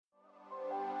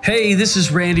Hey, this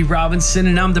is Randy Robinson,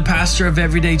 and I'm the pastor of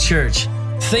Everyday Church.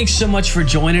 Thanks so much for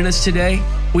joining us today.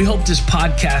 We hope this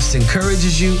podcast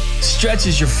encourages you,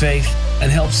 stretches your faith,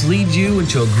 and helps lead you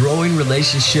into a growing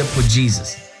relationship with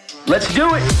Jesus. Let's do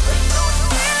it.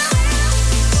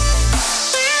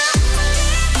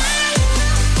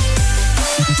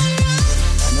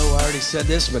 I know I already said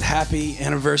this, but happy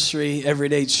anniversary,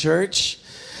 Everyday Church.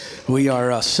 We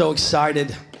are so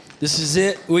excited. This is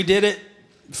it. We did it.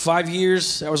 5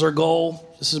 years, that was our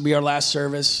goal. This will be our last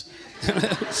service.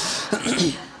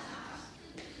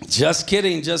 Just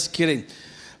kidding.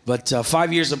 But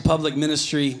 5 years of public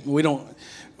ministry, we don't,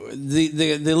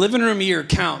 the living room year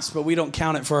counts, but we don't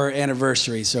count it for our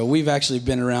anniversary. So we've actually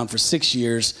been around for 6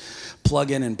 years,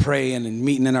 plugging and praying and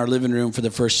meeting in our living room for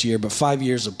the first year, but 5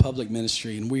 years of public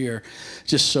ministry, and we are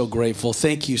just so grateful.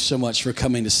 Thank you so much for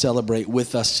coming to celebrate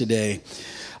with us today.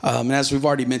 And as we've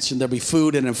already mentioned, there'll be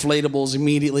food and inflatables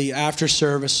immediately after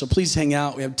service. So please hang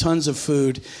out. We have tons of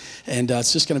food, and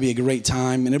it's just going to be a great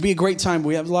time. And it'll be a great time.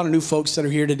 We have a lot of new folks that are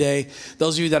here today.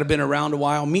 Those of you that have been around a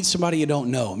while, meet somebody you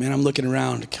don't know. Man, I'm looking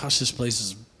around. Gosh, this place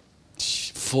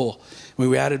is full.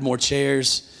 We added more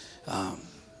chairs.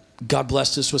 God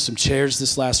blessed us with some chairs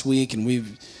this last week, and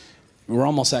we're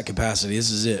almost at capacity. This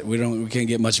is it. We can't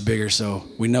get much bigger. So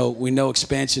we know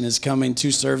expansion is coming. 2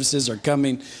 services are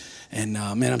coming. And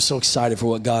man, I'm so excited for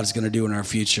what God is going to do in our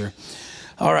future.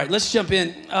 All right, let's jump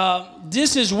in.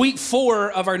 This is week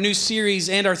 4 of our new series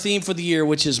and our theme for the year,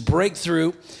 which is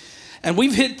Breakthrough. And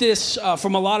we've hit this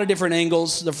from a lot of different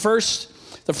angles. The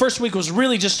first week was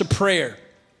really just a prayer.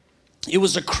 It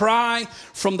was a cry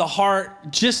from the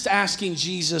heart, just asking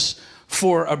Jesus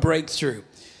for a breakthrough.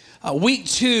 Week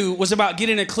 2 was about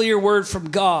getting a clear word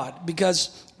from God,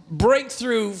 because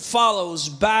breakthrough follows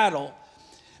battle.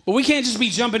 But we can't just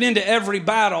be jumping into every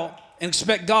battle and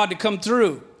expect God to come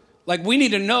through. Like, we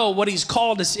need to know what he's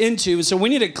called us into. So we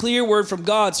need a clear word from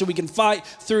God so we can fight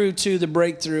through to the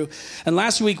breakthrough. And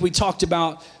last week we talked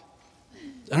about,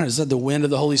 I don't know, is that the wind of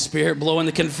the Holy Spirit blowing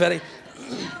the confetti?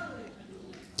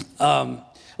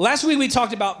 Last week we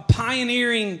talked about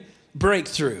pioneering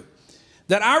breakthrough.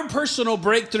 That our personal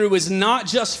breakthrough is not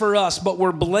just for us, but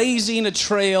we're blazing a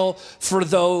trail for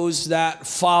those that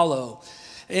follow.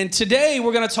 And today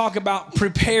we're going to talk about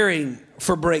preparing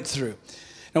for breakthrough.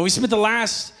 And we spent the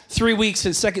last 3 weeks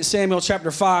in 2 Samuel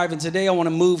chapter 5, and today I want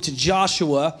to move to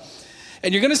Joshua.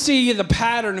 And you're going to see the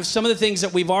pattern of some of the things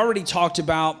that we've already talked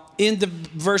about in the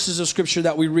verses of scripture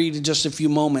that we read in just a few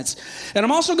moments. And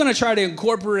I'm also going to try to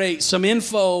incorporate some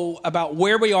info about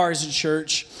where we are as a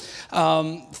church,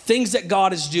 things that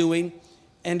God is doing,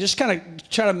 and just kind of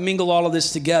try to mingle all of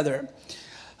this together.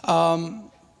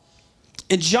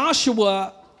 In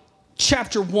Joshua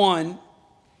chapter 1,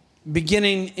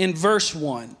 beginning in verse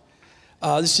 1.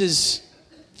 This is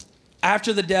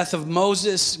after the death of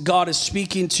Moses. God is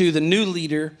speaking to the new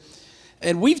leader.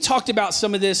 And we've talked about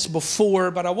some of this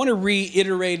before, but I want to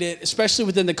reiterate it, especially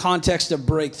within the context of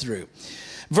breakthrough.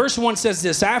 Verse 1 says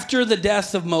this: after the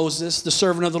death of Moses, the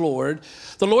servant of the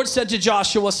Lord said to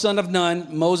Joshua, son of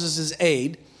Nun, Moses'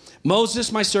 aide,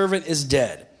 Moses, my servant, is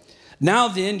dead. Now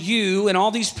then, you and all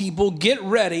these people get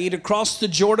ready to cross the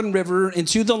Jordan River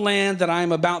into the land that I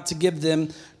am about to give them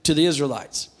to the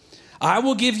Israelites. I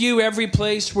will give you every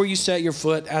place where you set your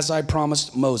foot, as I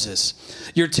promised Moses.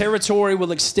 Your territory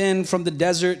will extend from the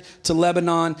desert to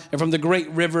Lebanon, and from the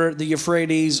great river, the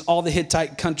Euphrates, all the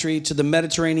Hittite country, to the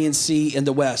Mediterranean Sea in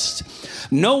the west.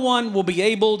 No one will be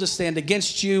able to stand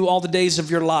against you all the days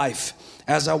of your life.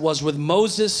 As I was with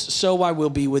Moses, so I will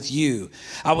be with you.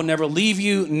 I will never leave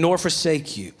you nor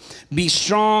forsake you. Be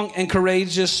strong and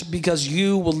courageous, because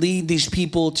you will lead these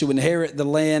people to inherit the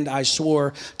land I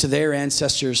swore to their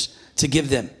ancestors to give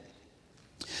them.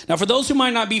 Now, for those who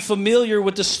might not be familiar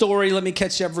with the story, let me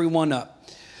catch everyone up.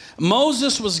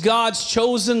 Moses was God's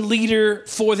chosen leader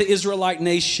for the Israelite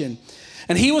nation,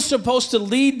 and he was supposed to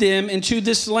lead them into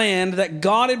this land that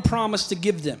God had promised to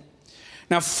give them.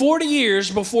 Now, 40 years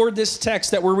before this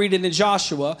text that we're reading in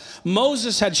Joshua,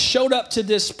 Moses had showed up to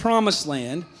this promised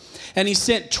land, and he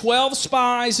sent 12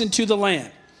 spies into the land.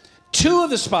 2 of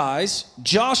the spies,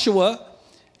 Joshua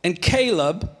and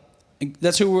Caleb,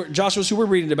 Joshua's who we're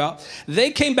reading about,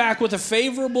 they came back with a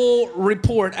favorable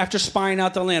report after spying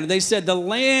out the land. They said, the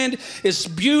land is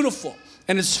beautiful,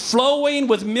 and it's flowing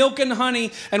with milk and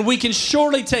honey, and we can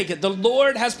surely take it. The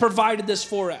Lord has provided this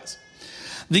for us.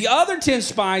 The other 10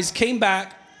 spies came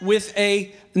back with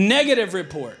a negative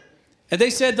report. And they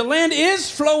said, the land is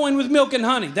flowing with milk and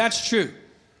honey. That's true.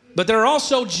 But there are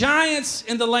also giants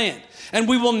in the land, and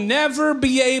we will never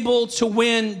be able to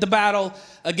win the battle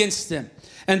against them.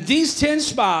 And these 10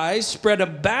 spies spread a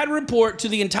bad report to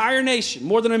the entire nation,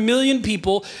 more than 1 million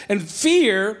people, and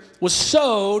fear was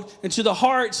sowed into the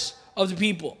hearts of the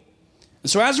people.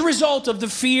 And so as a result of the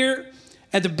fear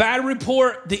and the bad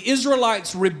report, the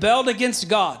Israelites rebelled against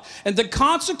God. And the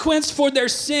consequence for their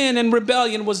sin and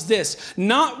rebellion was this: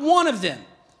 not one of them,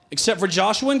 except for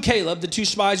Joshua and Caleb, the 2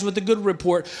 spies with the good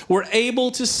report, were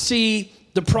able to see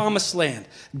the promised land.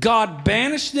 God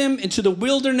banished them into the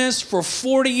wilderness for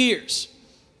 40 years.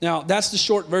 Now, that's the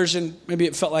short version. Maybe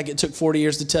it felt like it took 40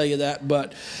 years to tell you that,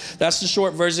 but that's the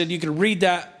short version. You can read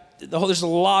that. There's a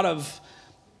lot of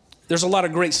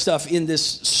great stuff in this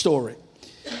story.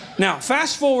 Now,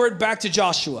 fast forward back to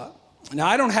Joshua. Now,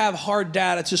 I don't have hard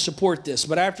data to support this,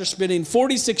 but after spending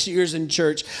 46 years in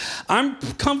church, I'm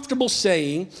comfortable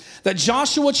saying that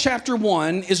Joshua chapter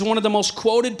 1 is one of the most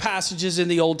quoted passages in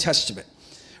the Old Testament.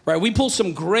 Right? We pull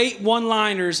some great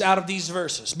one-liners out of these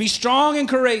verses. Be strong and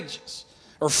courageous,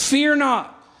 or fear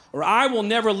not, or I will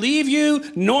never leave you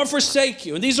nor forsake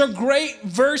you. And these are great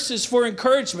verses for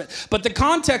encouragement. But the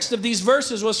context of these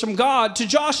verses was from God to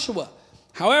Joshua.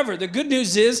 However, the good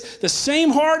news is the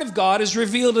same heart of God is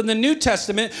revealed in the New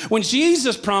Testament when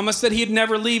Jesus promised that he'd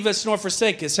never leave us nor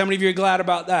forsake us. How many of you are glad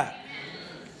about that?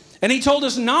 And he told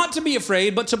us not to be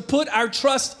afraid, but to put our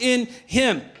trust in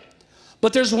him.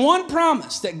 But there's one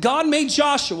promise that God made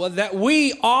Joshua that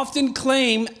we often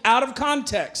claim out of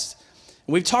context.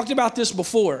 We've talked about this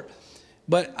before,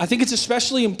 but I think it's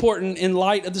especially important in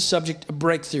light of the subject of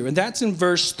breakthrough. And that's in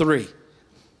verse 3.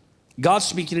 God's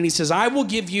speaking, and he says, I will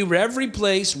give you every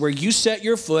place where you set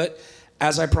your foot,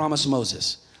 as I promised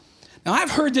Moses. Now,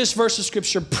 I've heard this verse of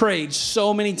scripture prayed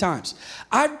so many times.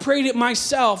 I've prayed it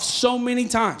myself so many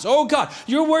times. Oh God,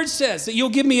 your word says that you'll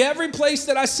give me every place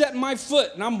that I set my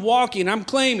foot. And I'm walking, I'm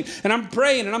claiming, and I'm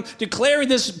praying, and I'm declaring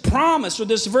this promise or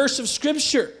this verse of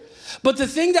scripture. But the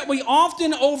thing that we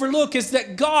often overlook is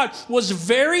that God was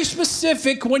very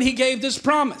specific when he gave this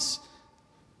promise.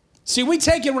 See, we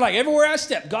take it, we're like, everywhere I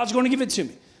step, God's going to give it to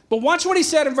me. But watch what he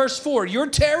said in verse 4. Your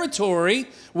territory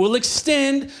will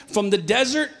extend from the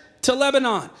desert to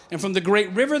Lebanon, and from the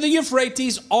great river, the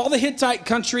Euphrates, all the Hittite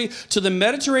country, to the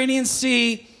Mediterranean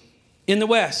Sea in the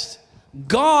west.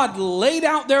 God laid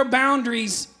out their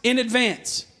boundaries in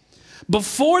advance.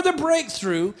 Before the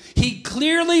breakthrough, he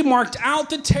clearly marked out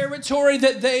the territory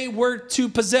that they were to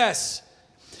possess.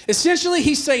 Essentially,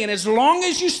 he's saying, as long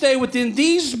as you stay within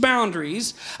these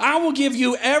boundaries, I will give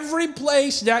you every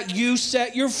place that you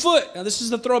set your foot. Now, this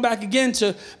is the throwback again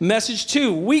to message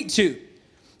 2, week 2.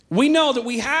 We know that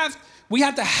we have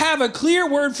to have a clear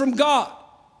word from God.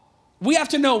 We have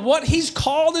to know what he's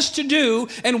called us to do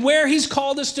and where he's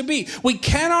called us to be. We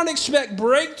cannot expect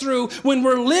breakthrough when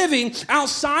we're living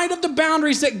outside of the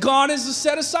boundaries that God has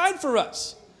set aside for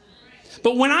us.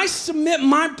 But when I submit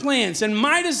my plans and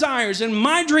my desires and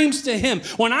my dreams to him,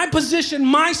 when I position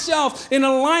myself in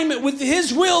alignment with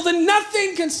his will, then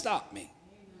nothing can stop me.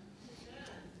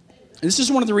 And this is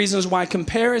one of the reasons why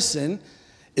comparison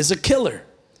is a killer.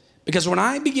 Because when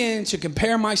I begin to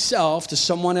compare myself to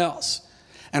someone else,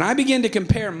 and I begin to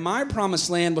compare my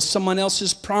promised land with someone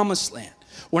else's promised land,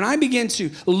 when I begin to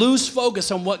lose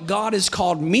focus on what God has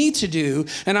called me to do,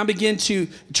 and I begin to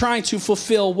trying to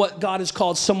fulfill what God has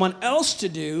called someone else to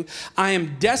do, I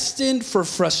am destined for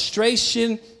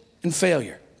frustration and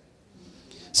failure.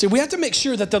 See, we have to make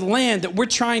sure that the land that we're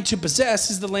trying to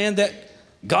possess is the land that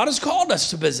God has called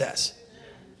us to possess.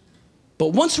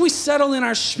 But once we settle in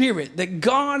our spirit that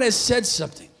God has said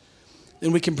something,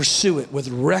 then we can pursue it with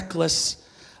reckless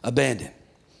abandon.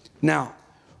 Now,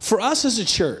 for us as a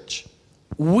church,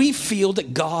 we feel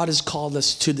that God has called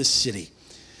us to this city.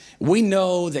 We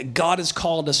know that God has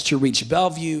called us to reach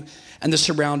Bellevue and the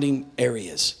surrounding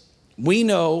areas. We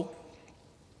know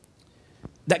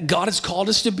that God has called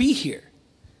us to be here.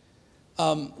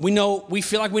 We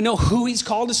feel like we know who he's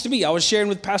called us to be. I was sharing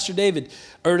with Pastor David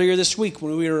earlier this week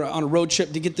when we were on a road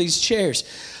trip to get these chairs.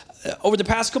 Over the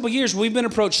past couple of years, we've been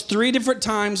approached 3 different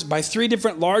times by 3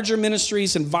 different larger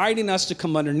ministries inviting us to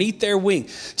come underneath their wing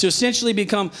to essentially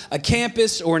become a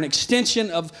campus or an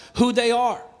extension of who they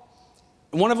are.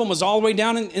 One of them was all the way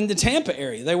down in the Tampa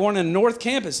area. They weren't in the North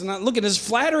Campus. And look, as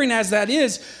flattering as that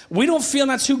is, we don't feel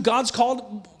that's who God's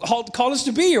called us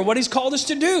to be or what he's called us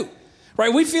to do.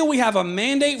 Right? We feel we have a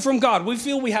mandate from God. We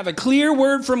feel we have a clear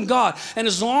word from God. And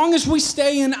as long as we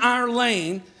stay in our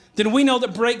lane, then we know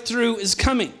that breakthrough is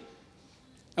coming.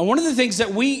 And one of the things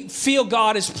that we feel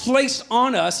God has placed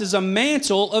on us is a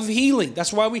mantle of healing.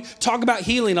 That's why we talk about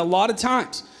healing a lot of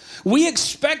times. We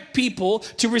expect people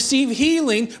to receive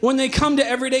healing when they come to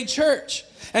Everyday Church.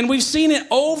 And we've seen it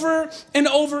over and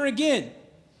over again.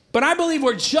 But I believe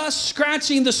we're just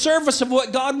scratching the surface of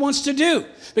what God wants to do,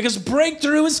 because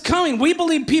breakthrough is coming. We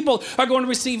believe people are going to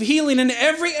receive healing in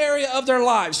every area of their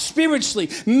lives, spiritually,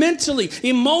 mentally,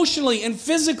 emotionally, and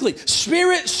physically.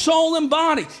 Spirit, soul, and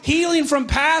body. Healing from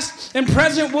past and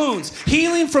present wounds.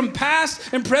 Healing from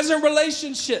past and present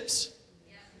relationships.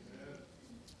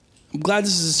 I'm glad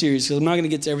this is a series, because I'm not going to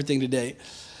get to everything today.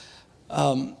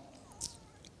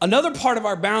 Another part of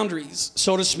our boundaries,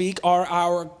 so to speak, are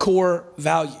our core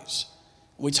values.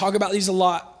 We talk about these a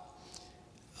lot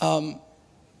because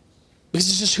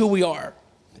it's just who we are.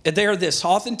 And they are this: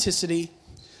 authenticity,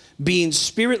 being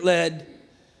spirit-led,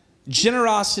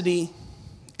 generosity,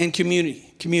 and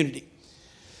community.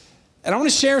 And I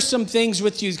want to share some things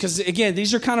with you because, again,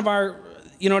 these are kind of our,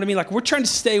 you know what I mean? Like, we're trying to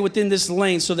stay within this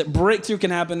lane so that breakthrough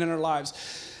can happen in our lives.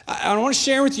 I want to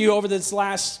share with you over this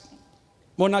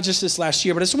not just this last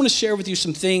year, but I just want to share with you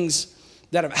some things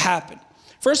that have happened.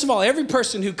 First of all, every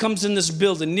person who comes in this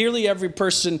building, nearly every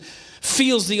person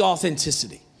feels the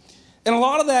authenticity. And a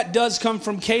lot of that does come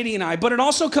from Katie and I, but it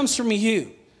also comes from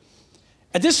you.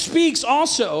 And this speaks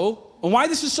also, and why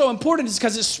this is so important is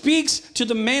because it speaks to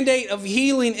the mandate of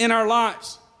healing in our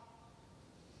lives.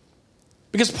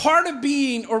 Because part of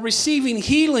being or receiving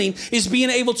healing is being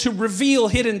able to reveal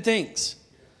hidden things.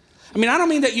 I mean, I don't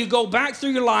mean that you go back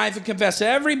through your life and confess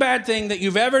every bad thing that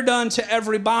you've ever done to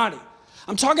everybody.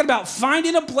 I'm talking about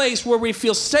finding a place where we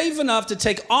feel safe enough to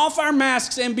take off our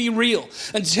masks and be real.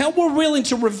 Until we're willing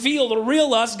to reveal the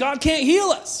real us, God can't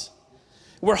heal us.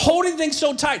 We're holding things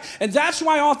so tight. And that's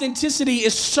why authenticity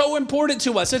is so important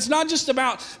to us. It's not just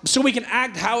about so we can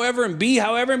act however and be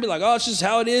however and be like, oh, it's just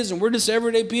how it is and we're just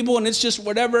everyday people and it's just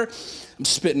whatever. I'm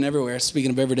spitting everywhere.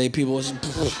 Speaking of everyday people.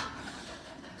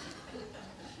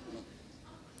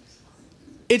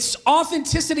 It's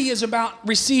authenticity is about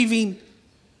receiving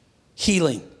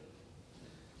healing.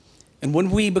 And when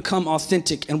we become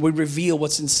authentic and we reveal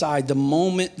what's inside,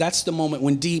 that's the moment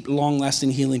when deep,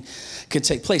 long-lasting healing can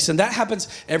take place. And that happens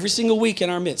every single week in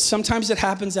our midst. Sometimes it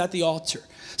happens at the altar.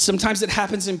 Sometimes it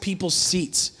happens in people's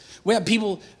seats. We have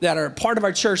people that are part of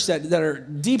our church that are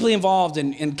deeply involved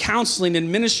in counseling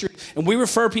and ministry, and we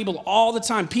refer people all the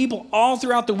time. People all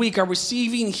throughout the week are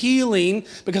receiving healing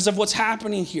because of what's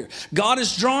happening here. God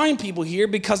is drawing people here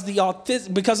because of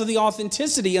the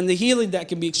authenticity and the healing that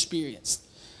can be experienced.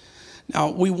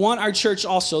 Now, we want our church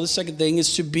also, the second thing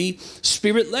is to be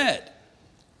spirit-led,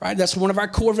 right? That's one of our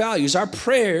core values. Our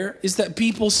prayer is that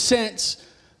people sense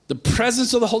the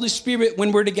presence of the Holy Spirit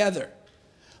when we're together,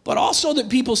 but also that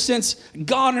people sense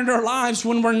God in our lives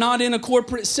when we're not in a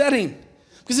corporate setting.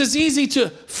 Because it's easy to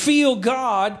feel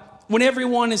God when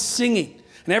everyone is singing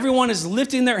and everyone is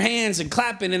lifting their hands and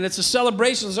clapping and it's a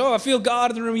celebration. It's, oh, I feel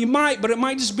God in the room. You might, but it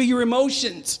might just be your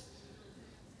emotions.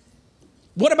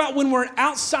 What about when we're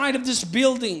outside of this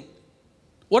building?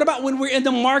 What about when we're in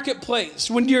the marketplace,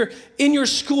 when you're in your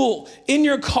school, in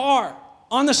your car,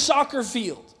 on the soccer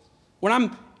field, when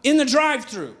I'm in the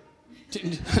drive-thru?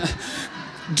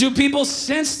 Do people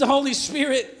sense the Holy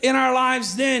Spirit in our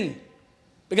lives then?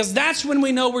 Because that's when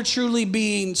we know we're truly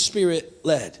being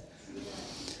Spirit-led.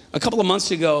 A couple of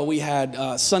months ago, we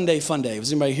had Sunday Fun Day.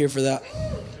 Was anybody here for that?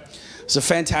 It was a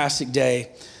fantastic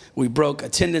day. We broke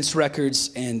attendance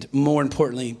records, and more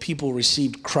importantly, people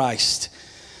received Christ.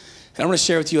 And I want to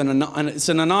share with you, it's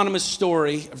an anonymous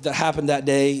story that happened that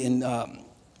day, and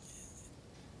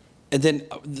then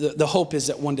the hope is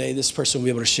that one day this person will be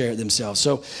able to share it themselves.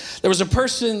 So there was a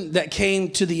person that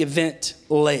came to the event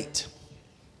late.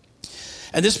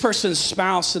 And this person's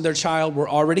spouse and their child were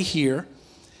already here.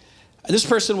 And this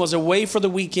person was away for the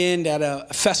weekend at a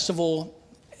festival,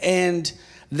 and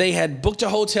they had booked a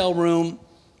hotel room.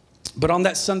 But on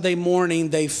that Sunday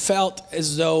morning, they felt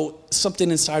as though something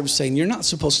inside was saying, you're not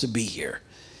supposed to be here.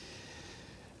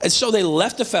 And so they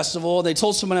left the festival. They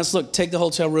told someone else, look, take the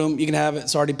hotel room. You can have it.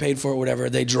 It's already paid for, whatever.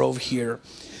 They drove here.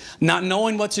 Not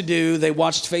knowing what to do, they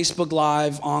watched Facebook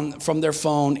Live from their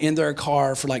phone in their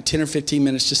car for like 10 or 15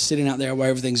 minutes, just sitting out there while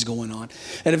everything's going on.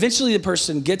 And eventually the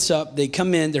person gets up. They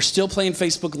come in. They're still playing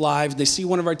Facebook Live. They see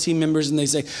one of our team members, and they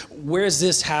say, where is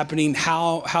this happening?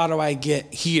 How do I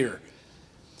get here?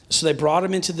 So they brought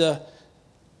him to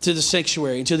the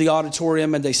sanctuary, into the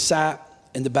auditorium, and they sat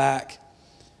in the back,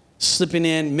 slipping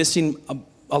in, missing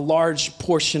a large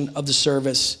portion of the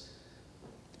service.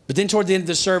 But then toward the end of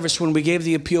the service, when we gave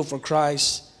the appeal for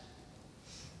Christ,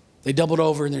 they doubled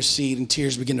over in their seat and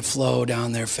tears began to flow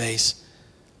down their face.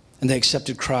 And they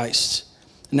accepted Christ.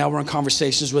 And now we're in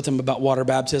conversations with them about water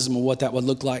baptism and what that would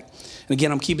look like. And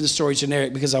again, I'm keeping the story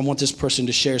generic because I want this person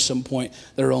to share some point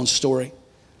their own story.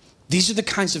 These are the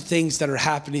kinds of things that are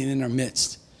happening in our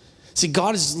midst. See,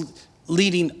 God is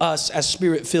leading us as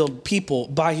Spirit-filled people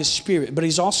by his Spirit, but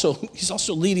he's also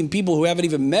leading people who haven't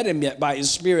even met him yet by his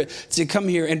Spirit to come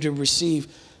here and to receive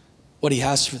what he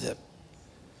has for them.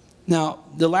 Now,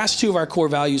 the last two of our core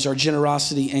values are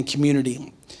generosity and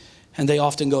community, and they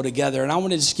often go together. And I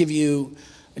want to just give you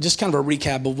just kind of a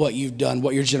recap of what you've done,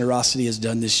 what your generosity has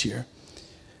done this year.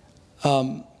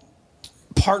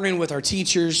 Partnering with our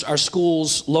teachers, our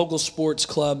schools, local sports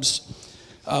clubs,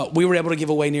 we were able to give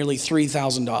away nearly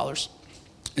 $3,000.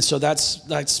 And so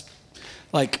that's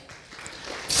like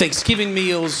Thanksgiving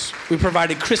meals. We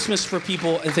provided Christmas for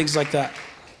people and things like that.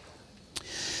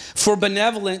 For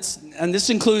benevolence, and this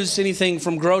includes anything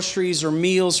from groceries or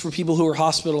meals for people who are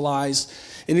hospitalized.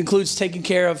 It includes taking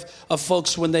care of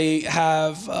folks when they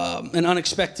have an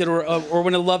unexpected or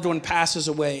when a loved one passes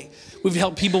away. We've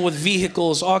helped people with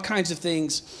vehicles, all kinds of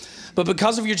things. But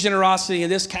because of your generosity in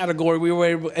this category, we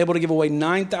were able to give away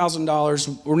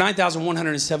 $9,000 or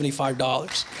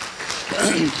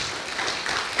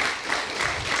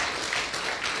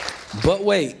 $9,175. But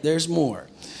wait, there's more.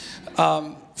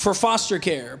 For foster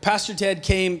care, Pastor Ted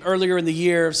came earlier in the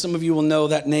year. Some of you will know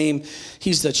that name.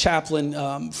 He's the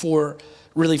chaplain for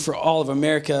all of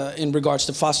America in regards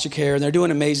to foster care, and they're doing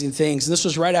amazing things. And this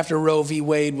was right after Roe v.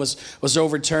 Wade was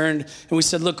overturned. And we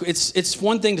said, look, it's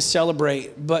one thing to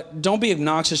celebrate, but don't be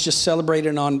obnoxious just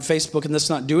celebrating on Facebook and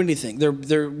let's not do anything.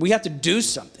 We have to do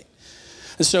something.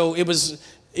 And so it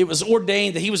was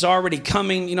ordained that he was already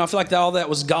coming. You know, I feel like all that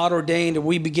was God ordained, and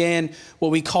we began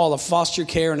what we call a foster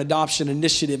care and adoption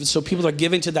initiative. And so people are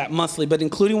giving to that monthly, but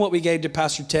including what we gave to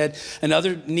Pastor Ted and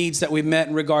other needs that we met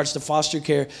in regards to foster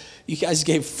care, you guys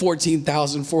gave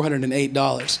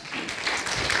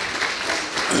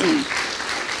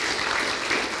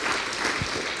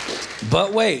 $14,408.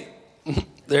 But wait,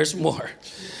 there's more.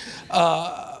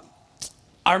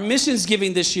 Our missions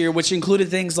giving this year, which included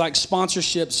things like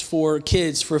sponsorships for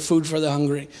kids, for Food for the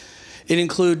Hungry. It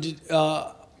included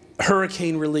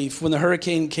hurricane relief when the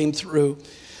hurricane came through.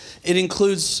 It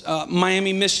includes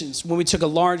Miami missions, when we took a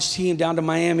large team down to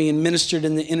Miami and ministered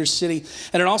in the inner city.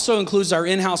 And it also includes our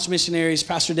in-house missionaries,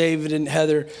 Pastor David and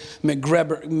Heather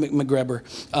McGregor.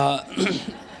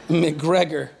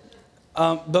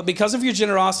 But because of your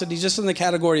generosity, just in the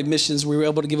category of missions, we were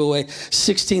able to give away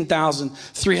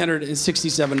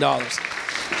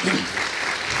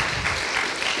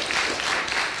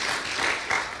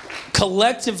 $16,367.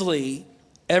 Collectively,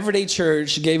 Everyday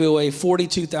Church gave away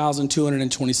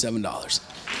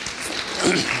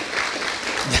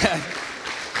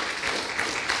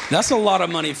 $42,227. That's a lot of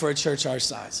money for a church our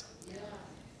size.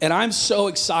 And I'm so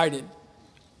excited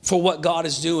for what God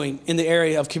is doing in the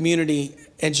area of community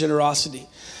and generosity.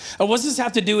 And what does this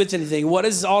have to do with anything? What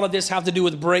does all of this have to do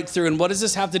with breakthrough? And what does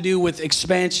this have to do with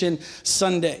Expansion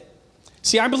Sunday?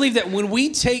 See, I believe that when we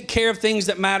take care of things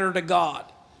that matter to God,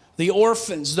 the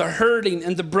orphans, the hurting,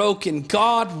 and the broken,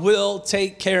 God will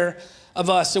take care of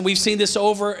us. And we've seen this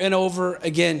over and over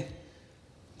again.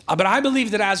 But I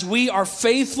believe that as we are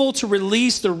faithful to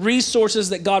release the resources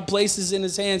that God places in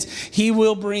his hands, he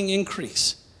will bring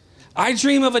increase. I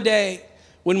dream of a day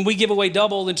when we give away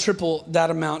double and triple that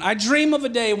amount. I dream of a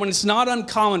day when it's not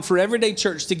uncommon for Everyday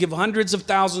Church to give hundreds of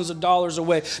thousands of dollars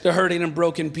away to hurting and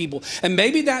broken people. And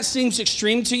maybe that seems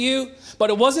extreme to you, but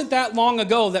it wasn't that long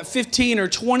ago that 15 or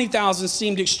 20,000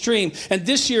 seemed extreme. And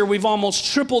this year we've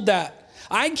almost tripled that.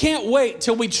 I can't wait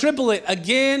till we triple it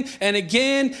again and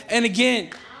again and again.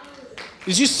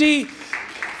 Did you see,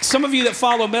 some of you that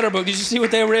follow Meadowbrook, did you see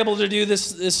what they were able to do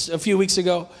this a few weeks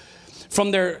ago?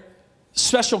 From their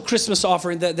special Christmas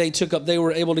offering that they took up, they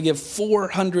were able to give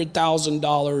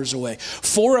 $400,000 away.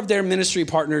 4 of their ministry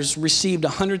partners received a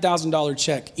 $100,000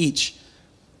 check each.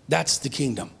 That's the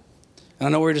kingdom. And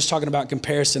I know we're just talking about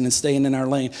comparison and staying in our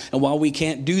lane. And while we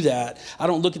can't do that, I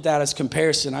don't look at that as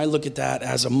comparison. I look at that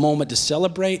as a moment to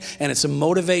celebrate, and it's a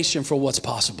motivation for what's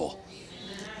possible.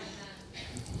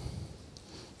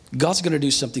 God's going to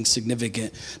do something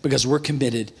significant because we're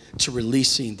committed to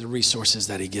releasing the resources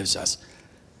that he gives us.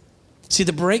 See,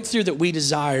 the breakthrough that we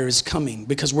desire is coming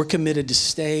because we're committed to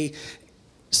staying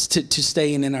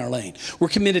in our lane. We're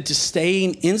committed to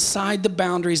staying inside the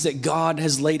boundaries that God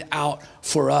has laid out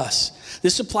for us.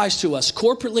 This applies to us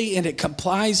corporately, and it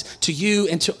applies to you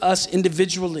and to us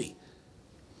individually.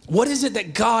 What is it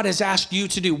that God has asked you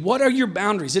to do? What are your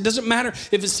boundaries? It doesn't matter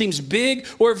if it seems big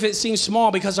or if it seems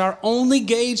small, because our only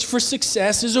gauge for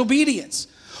success is obedience.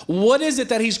 What is it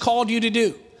that he's called you to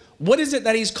do? What is it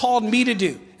that he's called me to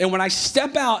do? And when I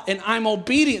step out and I'm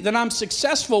obedient, then I'm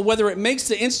successful, whether it makes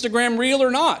the Instagram reel or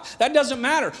not. That doesn't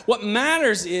matter. What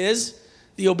matters is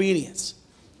the obedience.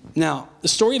 Now, the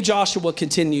story of Joshua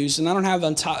continues, and I don't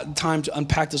have time to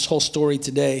unpack this whole story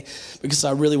today because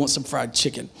I really want some fried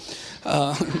chicken.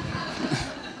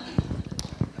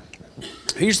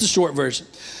 Here's the short version.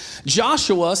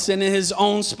 Joshua sent in his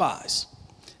own spies,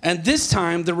 and this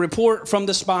time the report from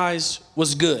the spies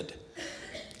was good.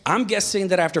 I'm guessing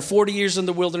that after 40 years in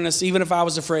the wilderness, even if I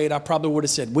was afraid, I probably would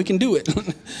have said, we can do it.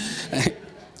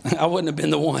 I wouldn't have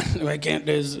been the one. I can't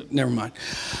do this. Never mind.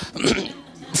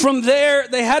 From there,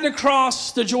 they had to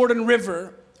cross the Jordan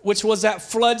River, which was at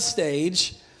flood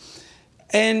stage.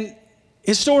 And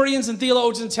historians and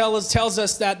theologians tells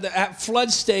us that at flood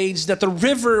stage, that the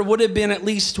river would have been at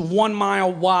least 1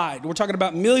 mile wide. We're talking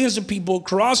about millions of people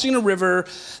crossing a river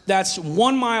that's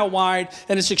 1 mile wide,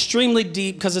 and it's extremely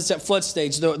deep because it's at flood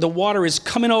stage. The water is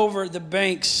coming over the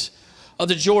banks of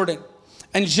the Jordan.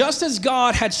 And just as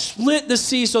God had split the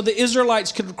sea so the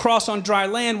Israelites could cross on dry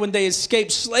land when they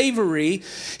escaped slavery,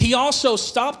 he also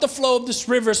stopped the flow of this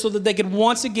river so that they could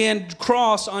once again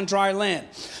cross on dry land.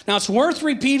 Now, it's worth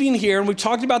repeating here, and we've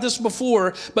talked about this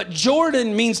before, but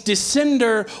Jordan means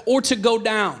descender or to go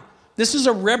down. This is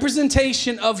a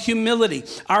representation of humility.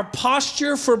 Our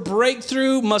posture for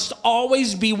breakthrough must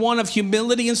always be one of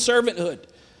humility and servanthood.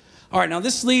 All right, now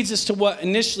this leads us to what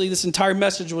initially this entire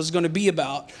message was going to be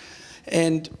about.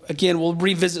 And again, we'll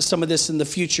revisit some of this in the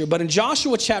future. But in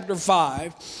Joshua chapter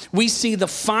 5, we see the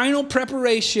final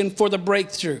preparation for the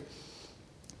breakthrough.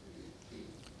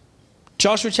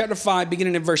 Joshua chapter 5,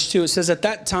 beginning in verse 2, it says, "At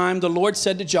that time the Lord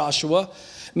said to Joshua,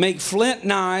 make flint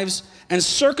knives and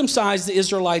circumcise the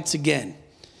Israelites again.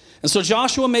 And so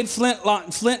Joshua made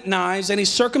flint knives, and he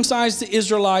circumcised the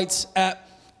Israelites at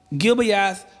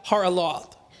Gibeath Haraloth.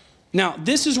 Now,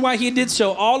 this is why he did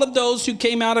so. All of those who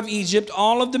came out of Egypt,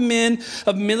 all of the men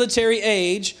of military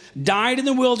age, died in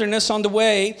the wilderness on the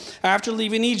way after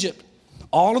leaving Egypt.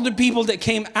 All of the people that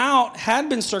came out had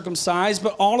been circumcised,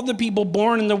 but all of the people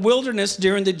born in the wilderness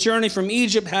during the journey from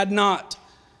Egypt had not.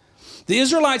 The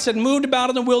Israelites had moved about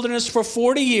in the wilderness for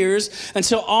 40 years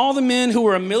until all the men who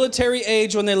were of military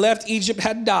age when they left Egypt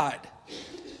had died,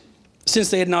 since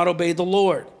they had not obeyed the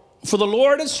Lord. For the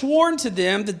Lord had sworn to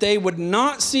them that they would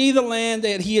not see the land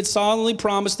that he had solemnly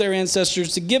promised their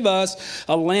ancestors to give us,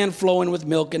 a land flowing with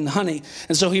milk and honey.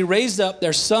 And so he raised up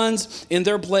their sons in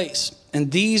their place.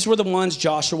 And these were the ones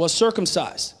Joshua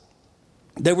circumcised.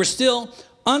 They were still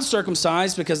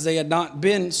uncircumcised because they had not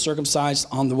been circumcised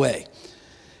on the way.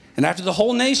 And after the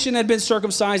whole nation had been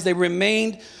circumcised, they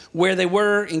remained where they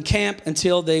were in camp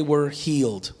until they were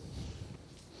healed.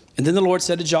 And then the Lord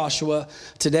said to Joshua,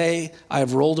 today I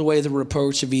have rolled away the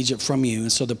reproach of Egypt from you.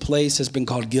 And so the place has been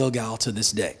called Gilgal to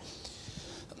this day."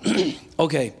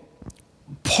 Okay,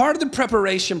 part of the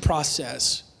preparation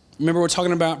process, remember we're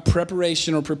talking about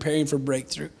preparation or preparing for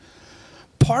breakthrough.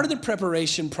 Part of the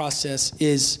preparation process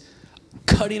is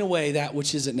cutting away that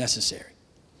which isn't necessary.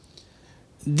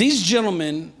 These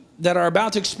gentlemen that are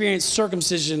about to experience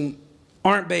circumcision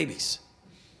aren't babies.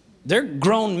 They're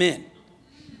grown men.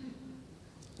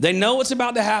 They know what's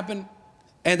about to happen,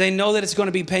 and they know that it's going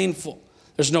to be painful.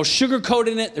 There's no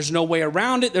sugarcoating it. There's no way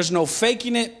around it. There's no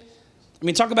faking it. I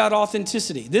mean, talk about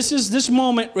authenticity. This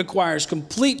moment requires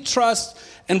complete trust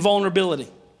and vulnerability.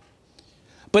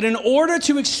 But in order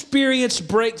to experience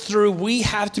breakthrough, we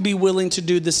have to be willing to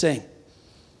do the same.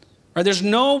 Right? There's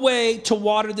no way to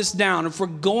water this down. If we're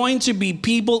going to be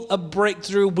people of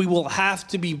breakthrough, we will have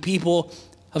to be people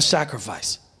of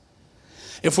sacrifice.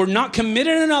 If we're not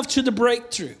committed enough to the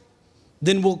breakthrough,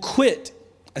 then we'll quit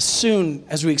as soon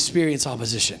as we experience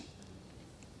opposition.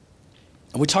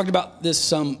 And we talked about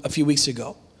this a few weeks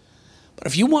ago. But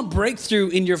if you want breakthrough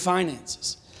in your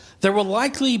finances, there will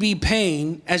likely be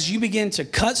pain as you begin to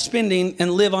cut spending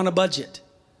and live on a budget.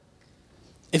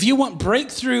 If you want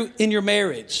breakthrough in your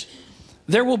marriage,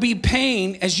 there will be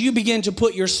pain as you begin to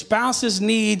put your spouse's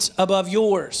needs above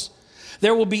yours.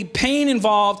 There will be pain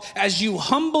involved as you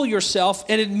humble yourself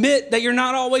and admit that you're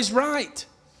not always right.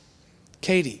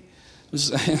 Katie.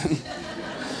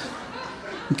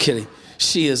 I'm kidding.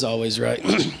 She is always right.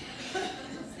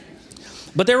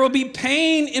 But there will be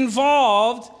pain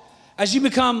involved as you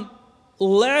become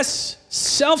less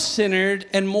self-centered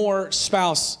and more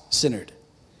spouse-centered.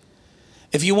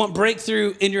 If you want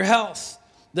breakthrough in your health,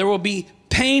 there will be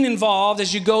pain involved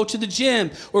as you go to the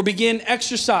gym or begin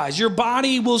exercise. Your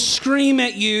body will scream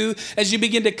at you as you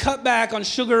begin to cut back on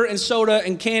sugar and soda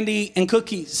and candy and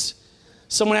cookies.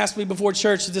 Someone asked me before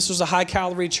church if this was a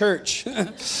high-calorie church.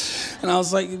 And I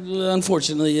was like,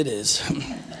 unfortunately, it is.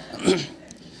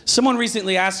 Someone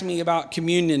recently asked me about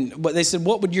communion, but they said,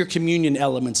 what would your communion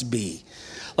elements be?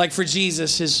 Like for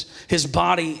Jesus, his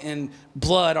body and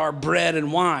blood are bread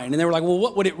and wine. And they were like, well,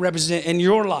 what would it represent in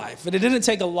your life? And it didn't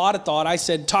take a lot of thought. I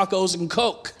said, tacos and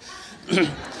Coke.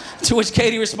 To which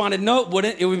Katie responded, no, it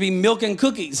wouldn't. It would be milk and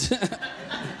cookies.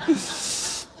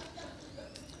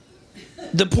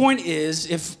 The point is,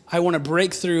 if I want to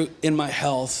break through in my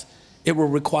health, it will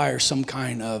require some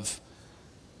kind of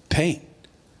pain.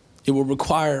 It will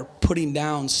require putting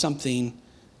down something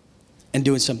and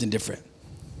doing something different.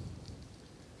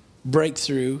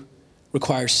 Breakthrough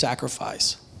requires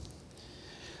sacrifice.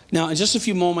 Now, in just a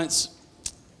few moments,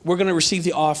 we're going to receive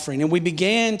the offering. And we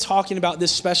began talking about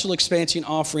this special expansion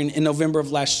offering in November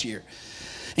of last year.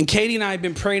 And Katie and I have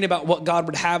been praying about what God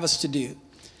would have us to do.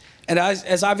 And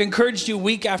as I've encouraged you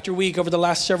week after week over the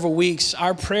last several weeks,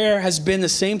 our prayer has been the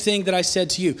same thing that I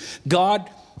said to you. God,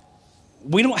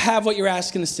 we don't have what you're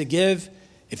asking us to give.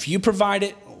 If you provide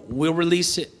it, we'll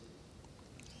release it.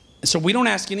 And so we don't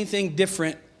ask anything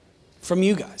different from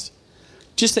you guys.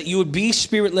 Just that you would be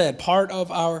Spirit-led, part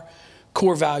of our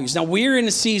core values. Now, we're in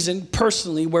a season,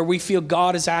 personally, where we feel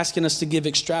God is asking us to give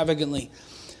extravagantly.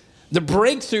 The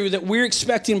breakthrough that we're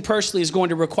expecting personally is going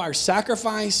to require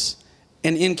sacrifice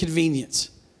and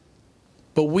inconvenience.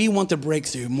 But we want the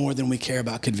breakthrough more than we care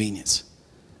about convenience.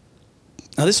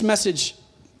 Now, this message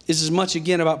is as much,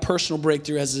 again, about personal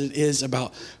breakthrough as it is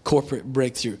about corporate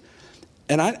breakthrough.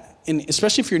 And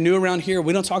especially if you're new around here,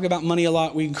 we don't talk about money a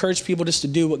lot. We encourage people just to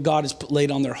do what God has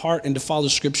laid on their heart and to follow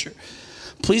Scripture.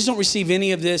 Please don't receive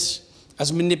any of this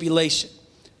as manipulation.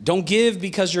 Don't give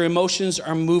because your emotions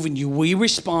are moving you. We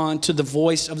respond to the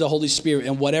voice of the Holy Spirit,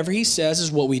 and whatever he says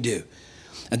is what we do.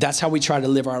 And that's how we try to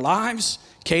live our lives.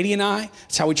 Katie and I,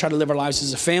 that's how we try to live our lives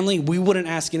as a family. We wouldn't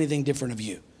ask anything different of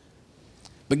you.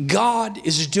 But God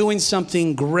is doing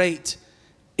something great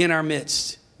in our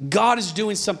midst. God is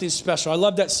doing something special. I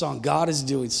love that song. God is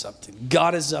doing something.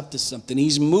 God is up to something.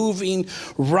 He's moving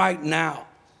right now.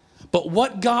 But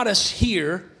what got us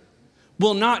here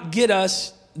will not get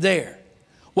us there.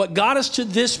 What got us to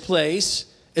this place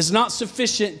is not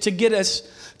sufficient to get us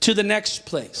to the next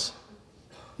place.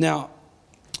 Now,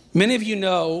 many of you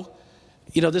know,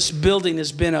 this building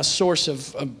has been a source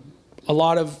of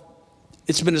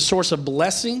it's been a source of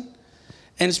blessing,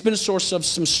 and it's been a source of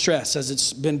some stress as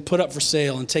it's been put up for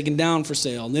sale and taken down for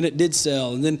sale, and then it did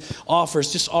sell, and then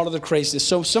offers, just all of the craziness.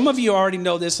 So some of you already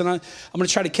know this, and I'm going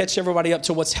to try to catch everybody up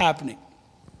to what's happening.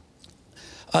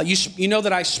 You know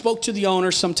that I spoke to the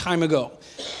owner some time ago.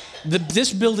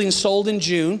 This building sold in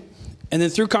June, and then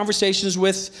through conversations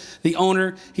with the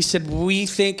owner, he said, we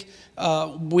think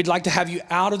we'd like to have you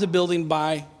out of the building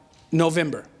by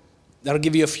November. That'll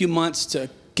give you a few months to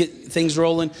get things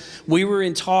rolling. We were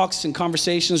in talks and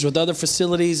conversations with other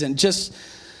facilities, and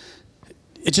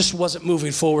it just wasn't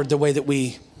moving forward the way that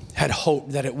we had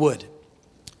hoped that it would.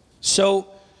 So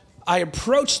I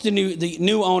approached the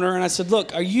new owner, and I said,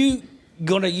 look, are you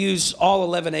going to use all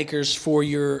 11 acres for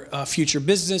your future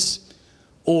business,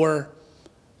 or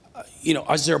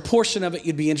is there a portion of it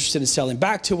you'd be interested in selling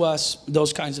back to us?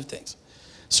 Those kinds of things.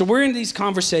 So we're in these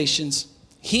conversations.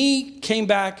 He came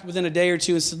back within a day or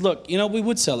two and said, look, we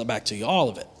would sell it back to you, all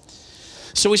of it.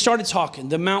 So we started talking.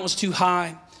 The amount was too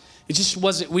high. It just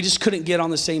wasn't, we just couldn't get on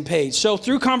the same page. So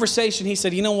through conversation, he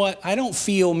said, you know what? I don't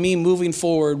feel me moving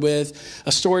forward with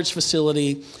a storage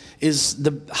facility is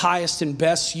the highest and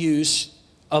best use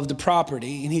of the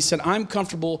property. And he said, I'm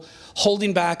comfortable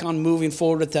holding back on moving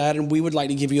forward with that, and we would like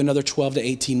to give you another 12 to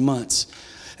 18 months.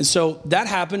 And so that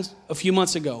happened a few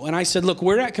months ago. And I said, look,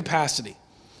 we're at capacity.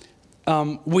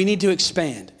 We need to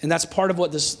expand. And that's part of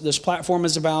what this platform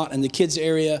is about, and the kids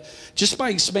area. Just by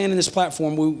expanding this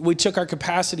platform, we took our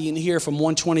capacity in here from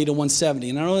 120 to 170.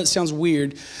 And I know that sounds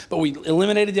weird, but we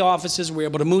eliminated the offices. We were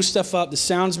able to move stuff up. The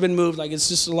sound's been moved. It's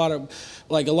just a lot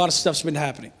of stuff's been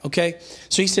happening. Okay.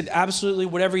 So he said, absolutely,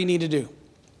 whatever you need to do.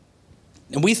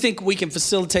 And we think we can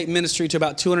facilitate ministry to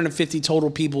about 250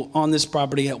 total people on this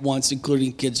property at once,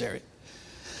 including kids area.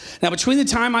 Now, between the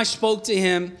time I spoke to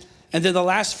him and then the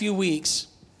last few weeks,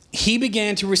 he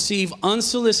began to receive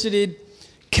unsolicited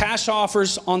cash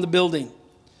offers on the building.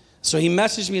 So he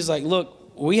messaged me. He's like,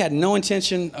 look, we had no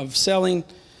intention of selling.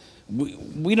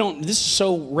 We don't, this is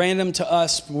so random to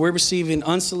us. We're receiving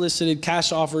unsolicited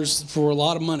cash offers for a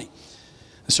lot of money.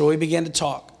 So we began to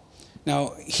talk.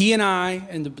 Now, he and I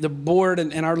and the board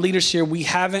and our leaders here, we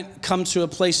haven't come to a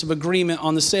place of agreement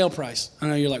on the sale price. I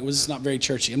know you're like, well, this is not very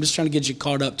churchy. I'm just trying to get you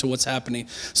caught up to what's happening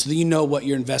so that you know what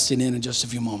you're investing in just a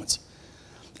few moments.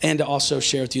 And to also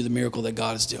share with you the miracle that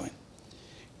God is doing.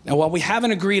 Now, while we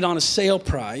haven't agreed on a sale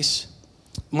price,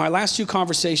 my last two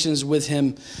conversations with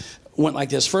him went like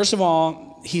this. First of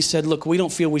all, he said, look, we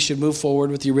don't feel we should move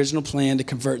forward with the original plan to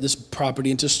convert this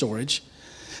property into storage.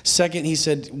 Second, he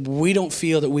said, we don't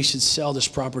feel that we should sell this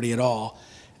property at all.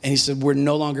 And he said, we're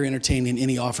no longer entertaining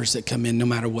any offers that come in, no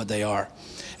matter what they are.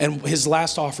 And his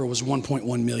last offer was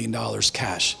 $1.1 million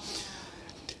cash.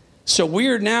 So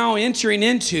we're now entering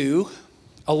into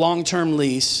a long-term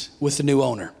lease with the new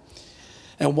owner.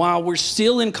 And while we're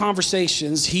still in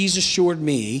conversations, he's assured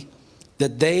me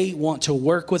that they want to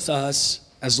work with us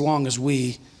as long as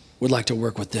we would like to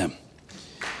work with them.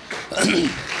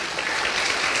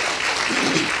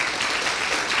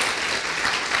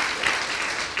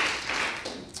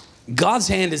 God's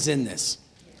hand is in this.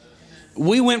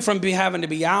 We went from having to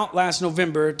be out last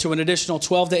November to an additional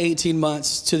 12 to 18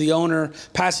 months to the owner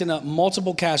passing up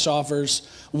multiple cash offers,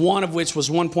 one of which was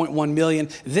 1.1 million.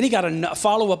 Then he got a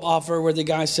follow-up offer where the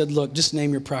guy said, look, just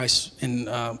name your price and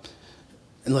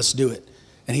let's do it.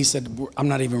 And he said, I'm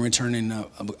not even returning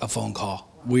a phone call.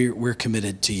 We're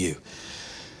committed to you.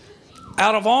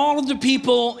 Out of all of the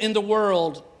people in the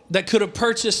world that could have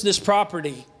purchased this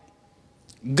property,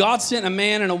 God sent a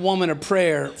man and a woman of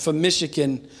prayer from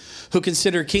Michigan who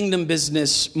consider kingdom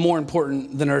business more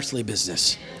important than earthly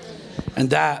business. And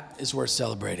that is worth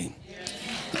celebrating.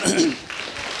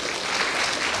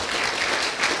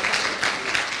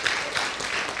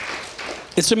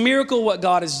 It's a miracle what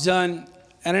God has done.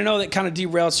 And I know that kind of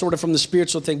derails sort of from the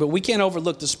spiritual thing, but we can't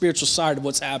overlook the spiritual side of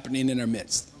what's happening in our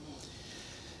midst.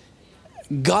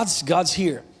 God's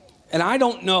here. And I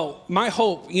don't know, my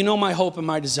hope, you know my hope and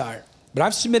my desire. But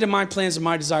I've submitted my plans and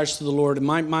my desires to the Lord, and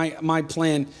my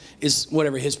plan is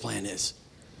whatever his plan is.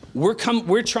 We're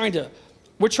trying to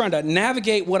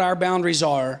navigate what our boundaries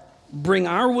are, bring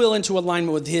our will into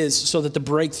alignment with his so that the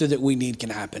breakthrough that we need can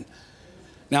happen.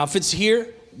 Now, if it's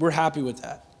here, we're happy with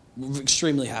that. We're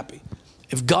extremely happy.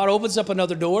 If God opens up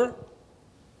another door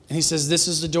and he says, this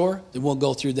is the door, then we'll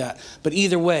go through that. But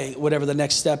either way, whatever the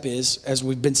next step is, as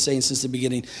we've been saying since the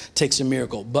beginning, takes a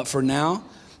miracle. But for now,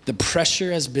 the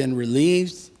pressure has been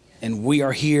relieved and we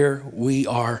are here. We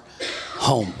are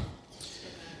home.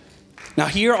 Now,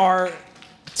 here are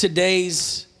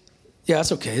today's, yeah,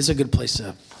 that's okay. It's a good place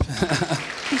to.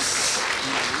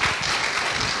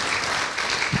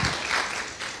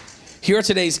 Here are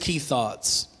today's key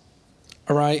thoughts.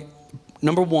 All right.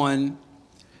 Number one,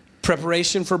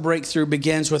 preparation for breakthrough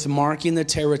begins with marking the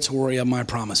territory of my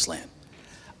promised land.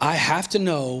 I have to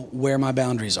know where my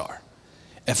boundaries are.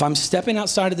 If I'm stepping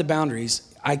outside of the boundaries,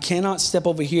 I cannot step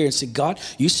over here and say, God,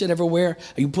 you said everywhere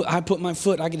I put my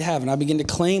foot, I can have. And I begin to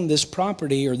claim this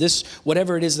property or this,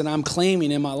 whatever it is that I'm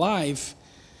claiming in my life,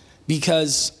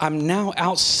 because I'm now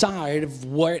outside of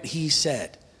what he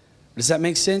said. Does that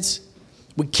make sense?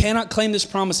 We cannot claim this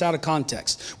promise out of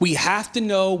context. We have to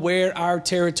know where our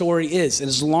territory is. And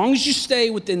as long as you stay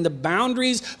within the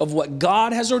boundaries of what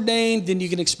God has ordained, then you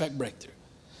can expect breakthrough.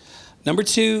 Number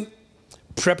two,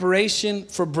 preparation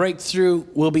for breakthrough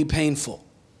will be painful.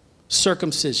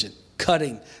 Circumcision,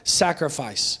 cutting,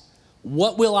 sacrifice.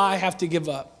 What will I have to give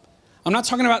up? I'm not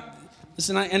talking about,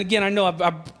 listen, and again, I know I've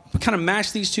kind of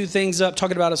mashed these two things up,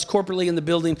 talking about us corporately in the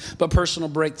building, but personal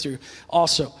breakthrough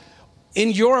also.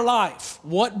 In your life,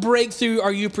 what breakthrough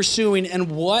are you pursuing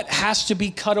and what has to be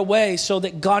cut away so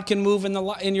that God can move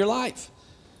in your life?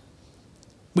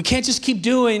 We can't just keep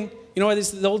doing,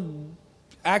 this the old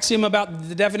axiom about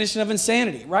the definition of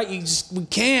insanity, right? We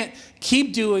can't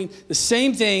keep doing the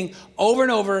same thing over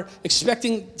and over,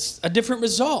 expecting a different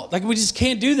result. Like, we just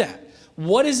can't do that.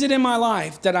 What is it in my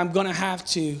life that I'm going to have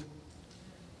to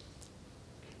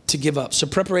give up? So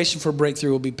preparation for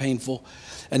breakthrough will be painful.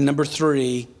 And number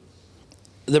three,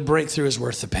 the breakthrough is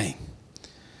worth the pain.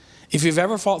 If you've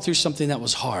ever fought through something that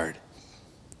was hard,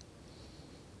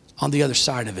 on the other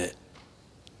side of it,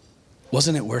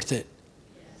 wasn't it worth it?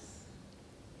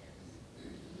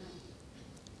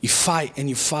 You fight and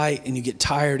you get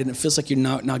tired and it feels like you're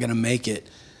not going to make it.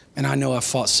 And I know I've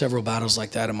fought several battles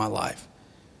like that in my life.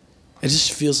 It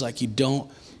just feels like you don't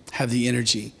have the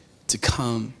energy to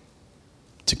come,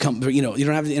 you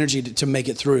don't have the energy to make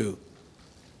it through.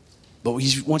 But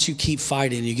once you keep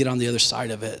fighting and you get on the other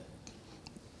side of it,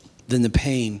 then the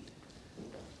pain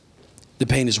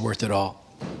is worth it all.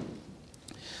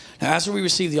 Now, as we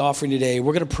receive the offering today,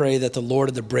 we're going to pray that the Lord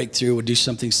of the breakthrough would do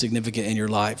something significant in your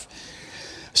life.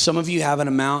 Some of you have an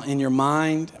amount in your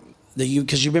mind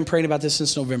because you've been praying about this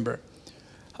since November.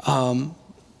 Some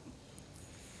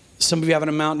of you have an